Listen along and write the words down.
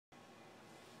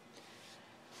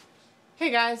Hey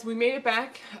guys, we made it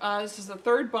back. This is the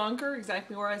third bunker,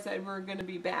 exactly where I said we're going to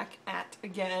be back at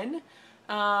again.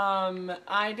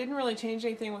 I didn't really change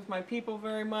anything with my people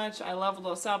very much. I leveled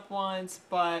us up once,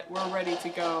 but we're ready to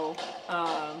go.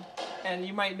 And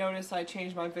you might notice I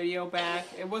changed my video back.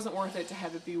 It wasn't worth it to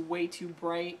have it be way too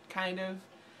bright, kind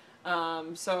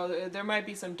of. So there might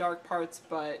be some dark parts,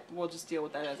 but we'll just deal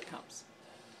with that as it comes.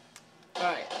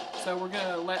 Alright, so we're going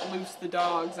to let loose the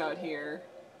dogs out here.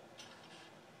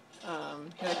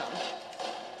 Here they come.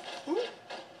 Ooh.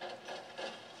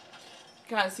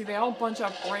 God, see, they all bunch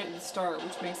up right at the start,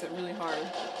 which makes it really hard.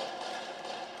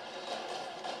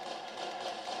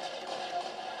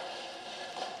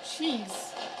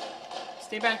 Jeez.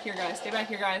 Stay back here, guys. Stay back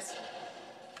here, guys.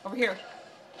 Over here.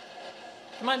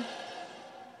 Come on.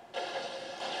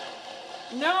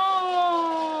 No!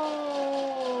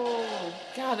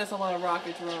 God, that's a lot of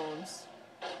rocket drones.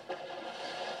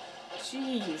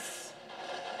 Jeez.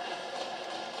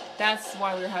 That's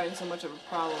why we're having so much of a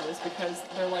problem, is because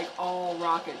they're like all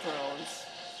rocket drones.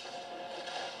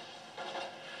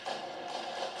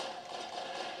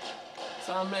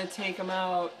 So I'm going to take them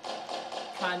out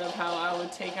kind of how I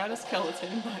would take out a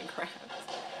skeleton in Minecraft.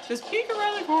 Just peek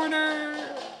around the corner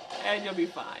and you'll be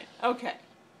fine. Okay.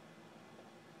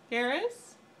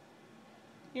 Garrus?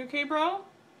 You okay, bro?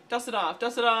 Dust it off.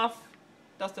 Dust it off.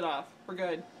 Dust it off. We're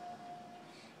good.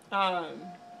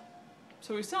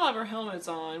 So we still have our helmets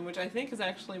on, which I think is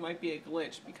actually might be a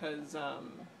glitch because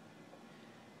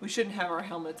we shouldn't have our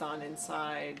helmets on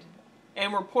inside.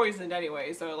 And we're poisoned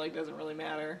anyway, so it like doesn't really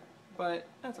matter. But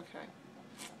that's okay.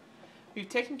 We've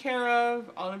taken care of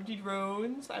all of the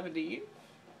drones, I believe.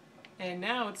 And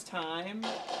now it's time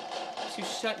to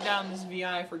shut down this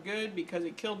VI for good because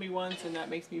it killed me once and that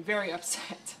makes me very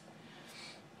upset.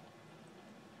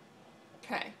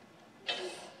 Okay.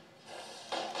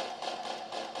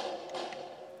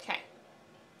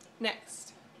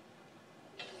 Next.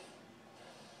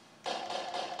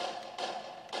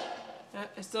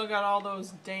 I still got all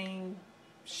those dang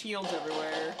shields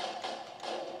everywhere.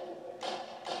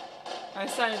 I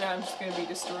decided that I'm just going to be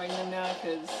destroying them now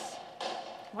because...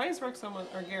 Why is Rex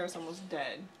almost, or Garrus almost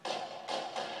dead?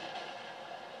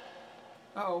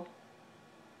 Uh-oh.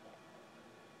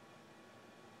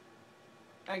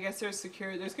 I guess there's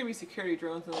going to be security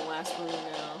drones in the last room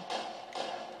now.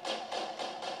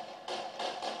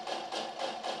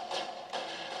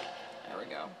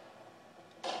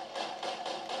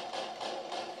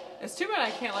 It's too bad I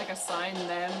can't, like, assign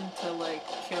them to, like,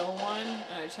 kill one.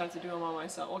 I just have to do them all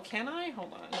myself. Well, can I?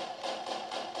 Hold on.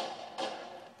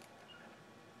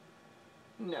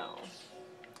 No.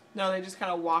 No, they just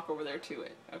kind of walk over there to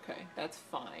it. Okay, that's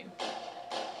fine.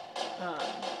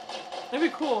 It'd be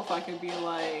cool if I could be,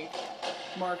 like,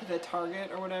 mark the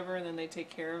target or whatever, and then they take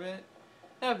care of it.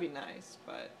 That would be nice,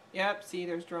 but... Yep, see,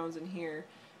 there's drones in here.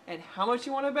 And how much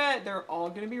you want to bet? They're all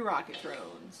going to be rocket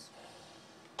drones.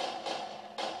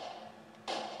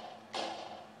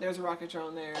 There's a rocket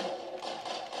drone there.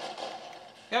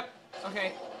 Yep.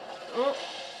 Okay. Oh.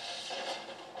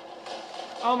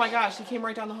 Oh my gosh, he came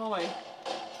right down the hallway.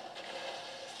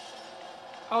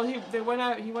 Oh, he went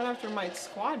after my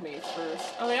squad mates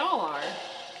first. Oh, they all are.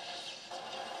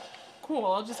 Cool.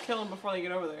 I'll just kill them before they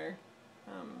get over there.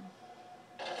 Oh,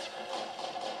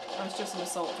 it's just an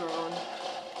assault drone.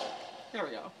 There we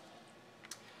go.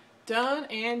 Done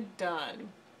and done.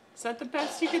 Is that the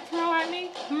best you could throw at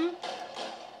me?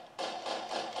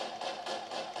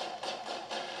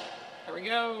 There we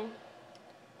go.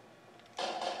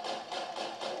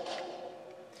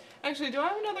 Actually, do I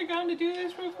have another gun to do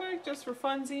this real quick, just for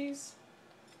funsies?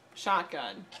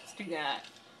 Shotgun. Let's do that.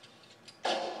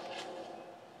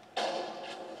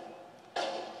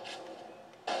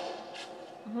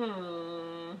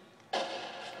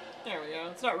 There we go.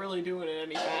 It's not really doing it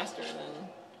any faster than...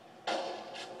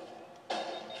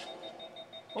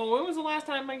 Well, when was the last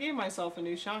time I gave myself a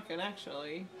new shotgun,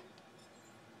 actually?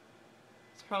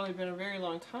 It's probably been a very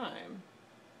long time.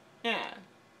 Yeah.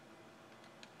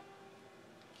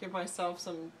 Give myself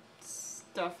some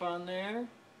stuff on there.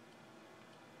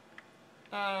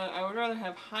 I would rather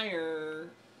have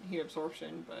higher heat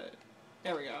absorption, but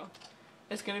there we go.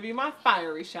 It's gonna be my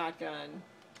fiery shotgun.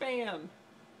 Bam!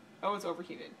 Oh, it's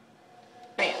overheated.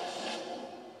 Bam!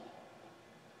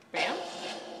 Bam!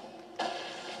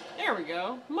 There we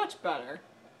go. Much better.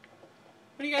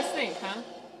 What do you guys think, huh?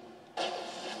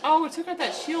 Oh, it took out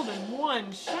that shield in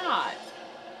one shot.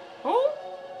 Oh!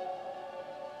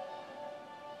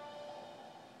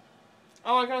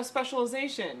 Oh, I got a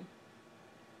specialization.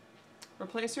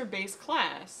 Replace your base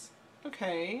class.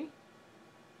 Okay.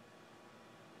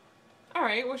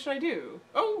 Alright, what should I do?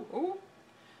 Oh!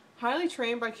 Highly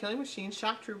trained by killing machines,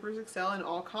 shock troopers excel in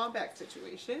all combat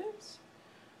situations.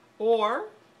 Or,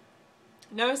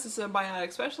 Nemesis is a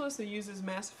biotic specialist who uses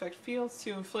Mass Effect fields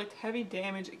to inflict heavy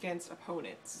damage against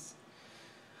opponents.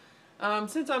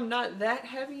 Since I'm not that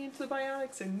heavy into the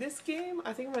biotics in this game,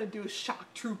 I think I'm going to do a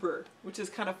shock trooper, which is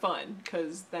kind of fun,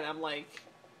 because then I'm like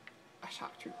a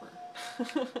shock trooper.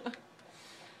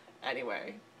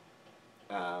 Anyway.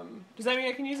 Does that mean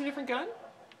I can use a different gun?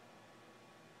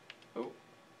 Oh.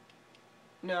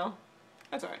 No.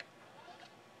 That's alright.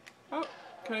 Oh,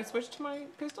 can I switch to my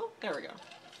pistol? There we go.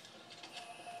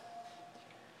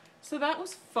 So that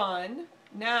was fun.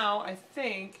 Now, I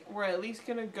think we're at least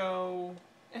gonna go...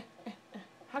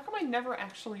 How come I never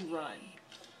actually run?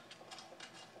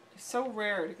 It's so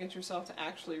rare to get yourself to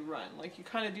actually run. Like, you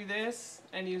kind of do this,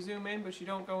 and you zoom in, but you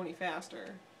don't go any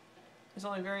faster. It's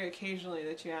only very occasionally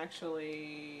that you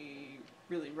actually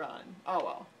really run. Oh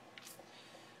well.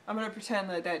 I'm gonna pretend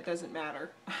that that doesn't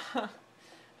matter.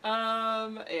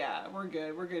 Yeah, we're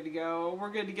good. We're good to go. We're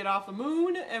good to get off the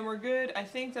moon, and we're good. I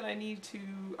think that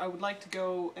I would like to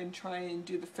go and try and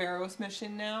do the Ferros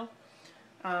mission now.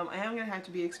 I am gonna have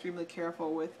to be extremely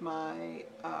careful with my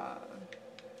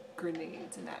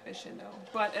grenades in that mission though.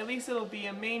 But at least it'll be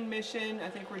a main mission. I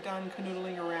think we're done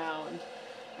canoodling around,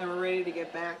 and we're ready to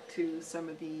get back to some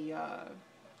of the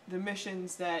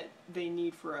missions that they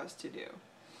need for us to do.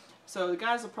 So the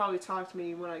guys will probably talk to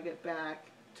me when I get back,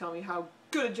 tell me how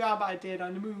good a job I did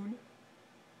on the moon.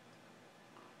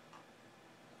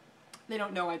 They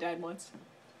don't know I died once.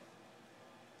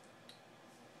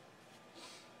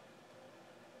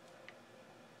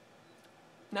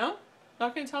 No?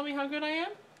 Not gonna tell me how good I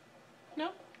am? No?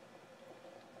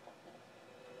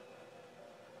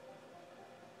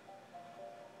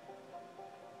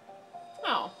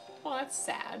 Oh, well that's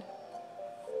sad.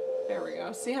 There we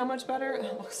go. See how much better?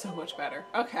 It looks so much better.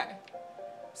 Okay.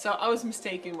 So I was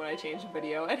mistaken when I changed the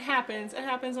video. It happens. It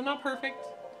happens. I'm not perfect.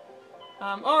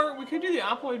 Or we could do the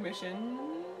Oploid mission.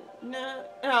 Nah.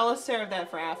 No, let's save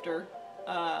that for after.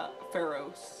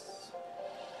 Ferros.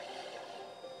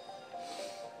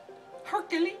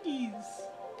 Hercules!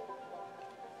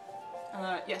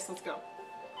 Yes, let's go.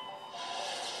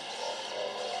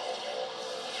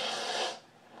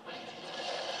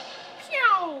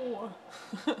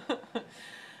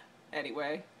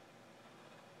 Anyway.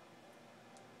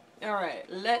 Alright,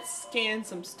 let's scan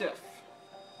some stuff.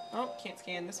 Oh, can't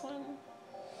scan this one.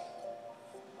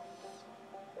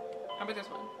 How about this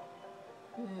one?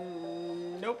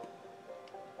 Nope.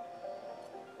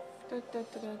 Ooh,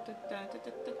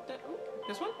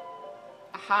 this one?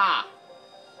 Aha!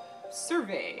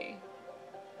 Survey.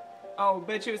 Oh,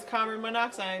 bet you it's carbon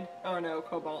monoxide. Oh no,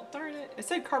 cobalt. Darn it. It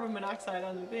said carbon monoxide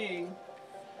on the thing.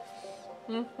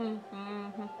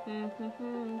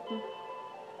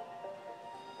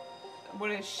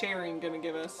 What is sharing gonna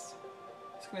give us?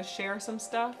 It's gonna share some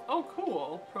stuff? Oh,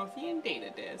 cool. Prothean data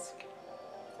disk.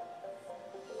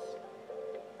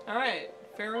 Alright,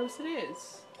 Ferros it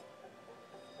is.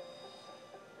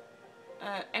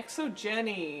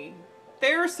 Exogeny.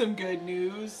 There's some good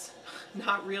news.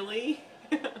 Not really.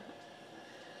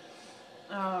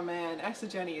 Oh man,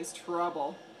 Exogeny is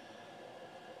trouble.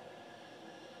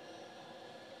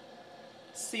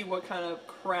 See what kind of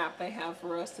crap they have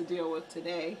for us to deal with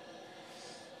today.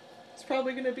 It's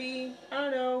probably gonna be, I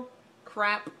don't know,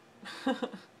 crap.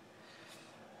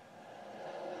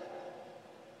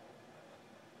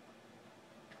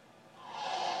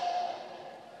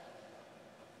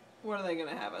 What are they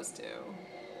gonna have us do?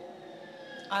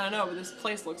 I don't know, but this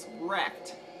place looks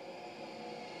wrecked.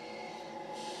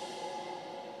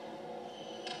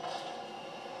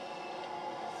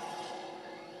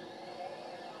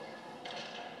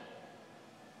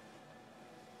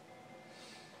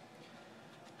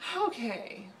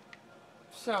 Okay,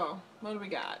 so what do we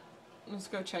got? Let's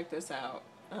go check this out.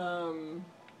 Of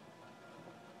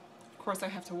course I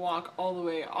have to walk all the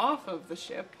way off of the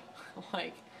ship.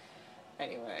 Like,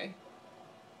 anyway.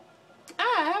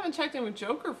 I haven't checked in with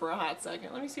Joker for a hot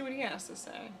second. Let me see what he has to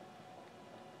say.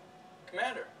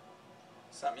 Commander,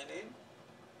 something you need?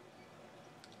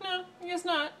 No, I guess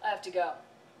not. I have to go.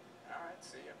 Alright,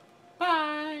 see you.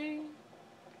 Bye.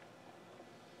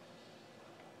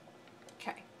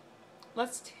 Okay.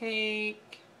 Let's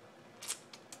take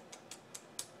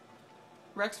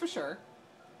Rex for sure.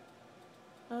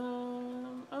 I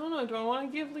don't know. Do I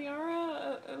want to give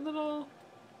Liara a little...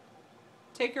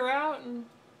 Take her out and...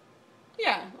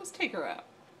 Yeah, let's take her out.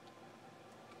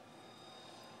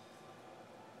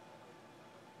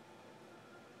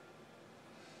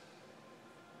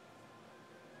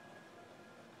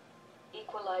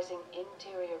 Equalizer stabilizing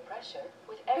interior pressure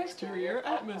with Exterior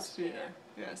atmosphere.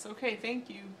 Yes, okay, thank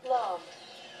you. Log.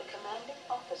 The commanding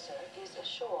officer is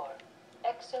ashore.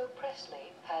 Exo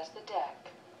Presley has the deck.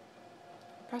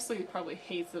 Presley probably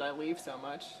hates that I leave so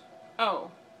much.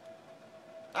 Oh.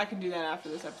 I can do that after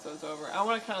this episode's over. I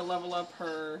want to kind of level up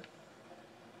her...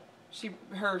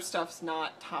 Her stuff's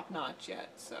not top-notch yet,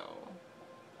 so...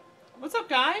 What's up,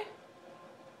 guy?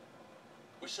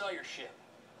 We saw your ship.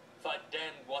 Dan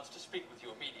wants to speak with you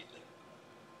immediately.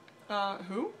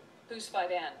 Who? Who's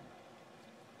Fidan?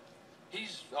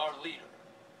 He's our leader.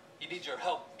 He needs your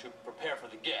help to prepare for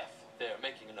the geth. They're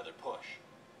making another push.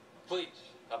 Please,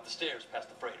 up the stairs past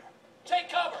the freighter. Take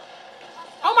cover!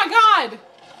 Oh my god!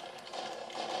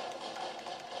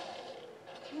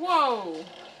 Whoa.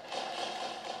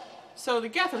 So the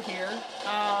geth are here.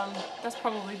 That's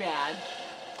probably bad.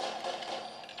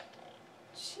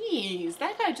 Jeez,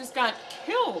 that guy just got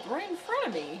killed right in front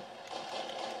of me.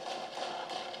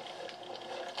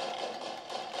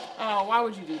 Oh, why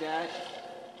would you do that?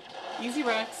 Easy,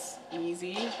 Rex.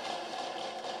 Easy.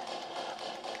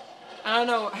 I don't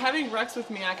know, having Rex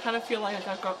with me, I kind of feel like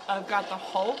I've got the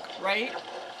Hulk, right?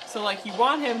 So, like, you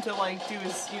want him to, like, do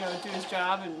his, do his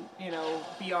job and,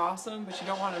 be awesome, but you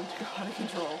don't want him to go out of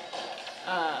control.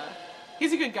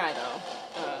 He's a good guy, though.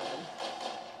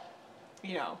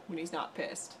 When he's not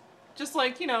pissed. Just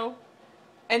like,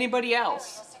 anybody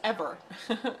else, ever.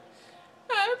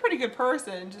 I'm a pretty good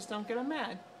person, just don't get him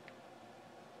mad.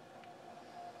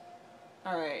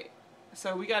 Alright,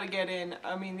 so we gotta get in.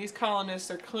 I mean, these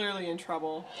colonists are clearly in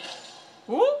trouble.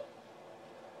 Woo!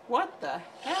 What the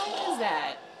hell is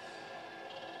that?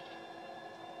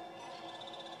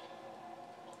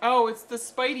 Oh, it's the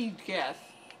Spidey Geth.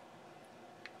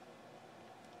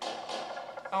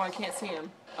 Oh, I can't see him.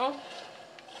 Oh.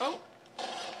 Oh.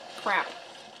 Crap.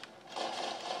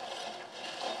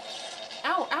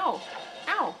 Ow, ow,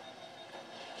 ow.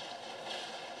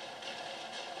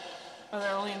 Oh,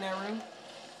 they're only in their room?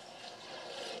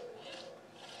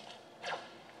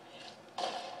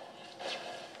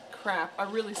 Crap, I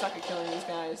really suck at killing these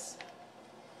guys.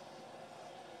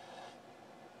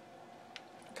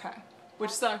 Okay.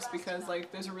 Which sucks because,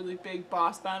 like, there's a really big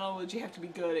boss battle which you have to be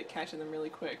good at catching them really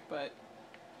quick, but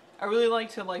I really like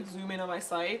to, like, zoom in on my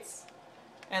sights,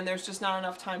 and there's just not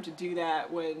enough time to do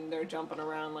that when they're jumping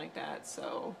around like that,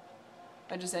 so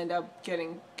I just end up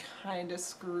getting kinda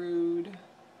screwed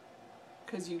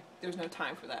because there's no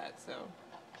time for that, so.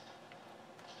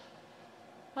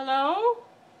 Hello?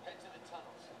 Head to the tunnels.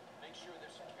 Make sure they're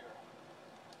secure.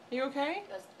 Are you okay?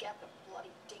 Those Geth are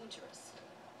bloody dangerous.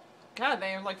 God,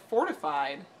 they are, like,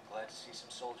 fortified. Glad to see some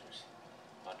soldiers.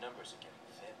 Our numbers are getting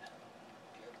thin.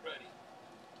 Get ready.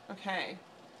 Okay.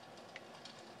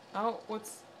 Oh,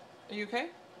 are you okay?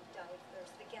 Die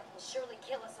first. The Geth will surely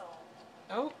kill us all.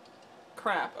 Oh,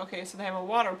 crap. Okay, so they have a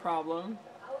water problem.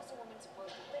 How is a woman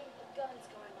supposed to think with guns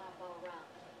going off all around?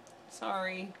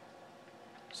 Sorry.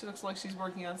 She looks like she's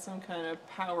working on some kind of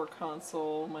power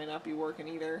console. Might not be working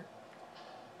either.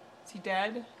 Is he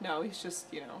dead? No, he's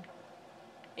just,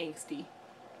 angsty.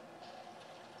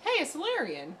 Hey, it's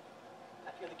Solarian.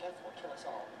 I fear the geth will kill us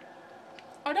all.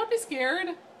 Oh, don't be scared.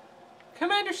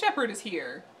 Commander Shepard is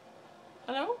here.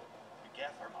 Hello? The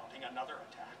geth are mounting another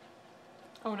attack.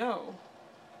 Oh no.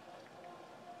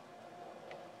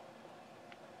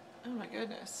 Oh my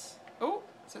goodness. Oh,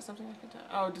 is that something I can tell?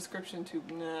 Oh, description to,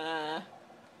 nah.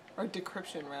 Or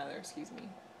decryption rather, excuse me.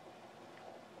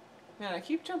 Man, I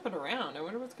keep jumping around. I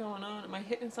wonder what's going on. Am I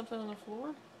hitting something on the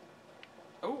floor?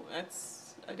 Oh,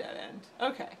 that's a dead end.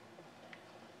 Okay.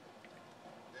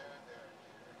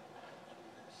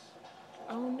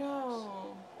 Oh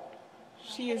no.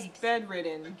 She is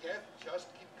bedridden. The geth just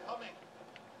keep coming.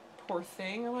 Poor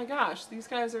thing. Oh my gosh, these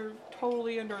guys are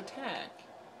totally under attack.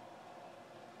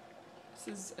 This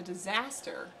is a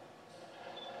disaster.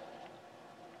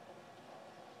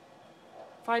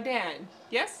 Fidan,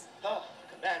 yes? Oh,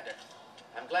 Commander.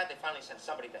 I'm glad they finally sent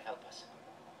somebody to help us.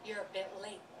 You're a bit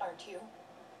late, aren't you?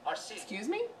 RC. Excuse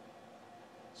me?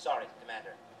 Sorry,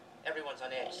 Commander. Everyone's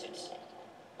on edge since...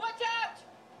 Watch out!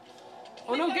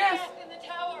 Oh no, Geth! In the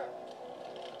tower!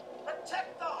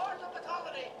 Protect the heart of the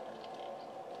colony!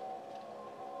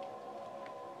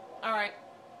 Alright.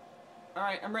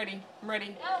 Alright, I'm ready. I'm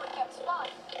ready. Now we got spot.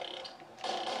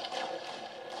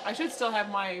 I should still have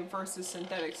my versus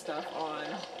synthetic stuff on.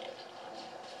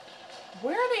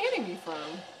 Where are they hitting me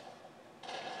from?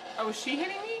 Oh, was she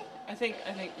hitting me? I think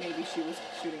maybe she was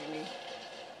shooting at me.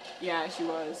 Yeah, she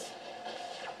was.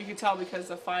 You can tell because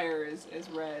the fire is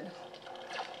red.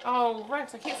 Oh,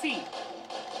 Rex, I can't see.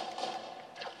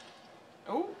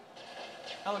 Oh,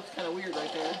 that looks kind of weird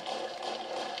right there.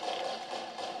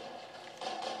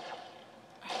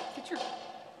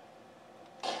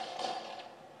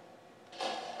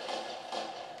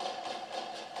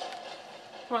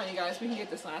 Come on, you guys. We can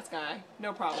get this last guy.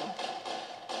 No problem.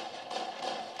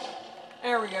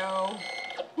 There we go.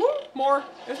 Woo! More.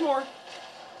 There's more.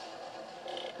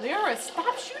 Liara,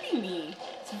 stop shooting me.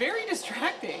 It's very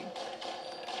distracting.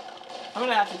 I'm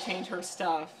gonna have to change her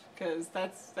stuff because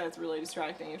that's really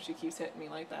distracting if she keeps hitting me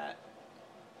like that.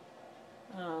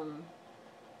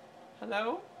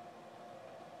 Hello?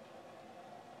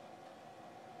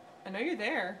 I know you're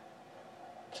there.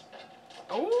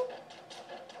 Oh?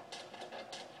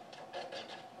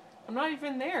 I'm not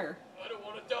even there. I don't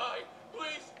want to die.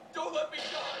 Please, don't let me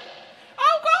die.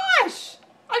 Oh gosh!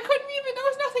 I couldn't even, there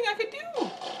was nothing I could do.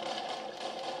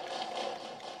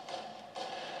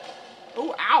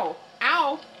 Oh, ow.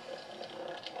 Ow.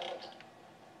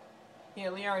 Yeah,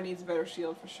 Liara needs a better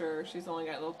shield for sure. She's only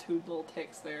got two little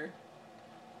ticks there.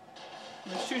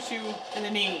 I'm gonna shoot you in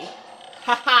the knee.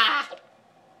 Ha ha!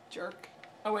 Jerk.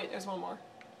 Oh wait, there's one more.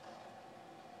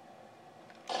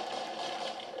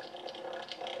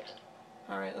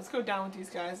 Alright, let's go down with these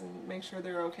guys and make sure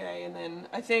they're okay. And then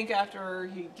I think after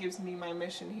he gives me my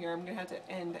mission here, I'm gonna have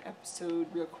to end the episode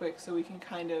real quick so we can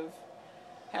kind of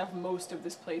have most of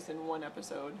this place in one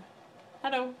episode.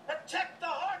 Hello. Protect the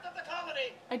heart of the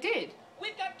colony! I did.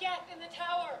 We've got gas in the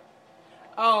tower.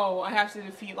 Oh, I have to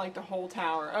defeat like the whole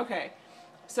tower. Okay.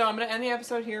 So I'm going to end the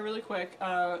episode here really quick.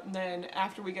 And then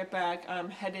after we get back, I'm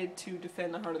headed to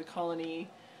defend the heart of the colony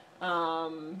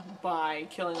by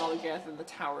killing all the Geth in the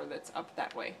tower that's up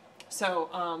that way. So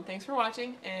thanks for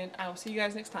watching, and I will see you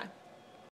guys next time.